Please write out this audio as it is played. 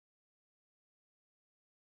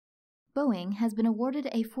Boeing has been awarded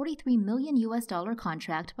a $43 million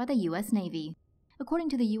contract by the U.S. Navy. According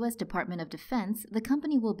to the U.S. Department of Defense, the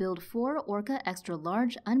company will build 4 Orca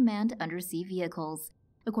extra-large unmanned undersea vehicles.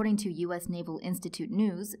 According to U.S. Naval Institute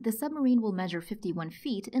News, the submarine will measure 51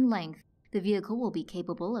 feet in length. The vehicle will be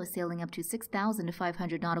capable of sailing up to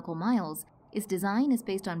 6,500 nautical miles. Its design is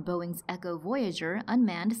based on Boeing's Echo Voyager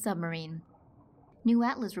unmanned submarine. New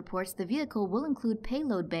Atlas reports the vehicle will include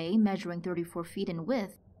payload bay measuring 34 feet in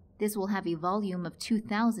width. This will have a volume of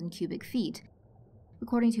 2,000 cubic feet.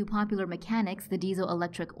 According to Popular Mechanics, the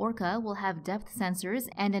diesel-electric Orca will have depth sensors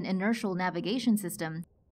and an inertial navigation system.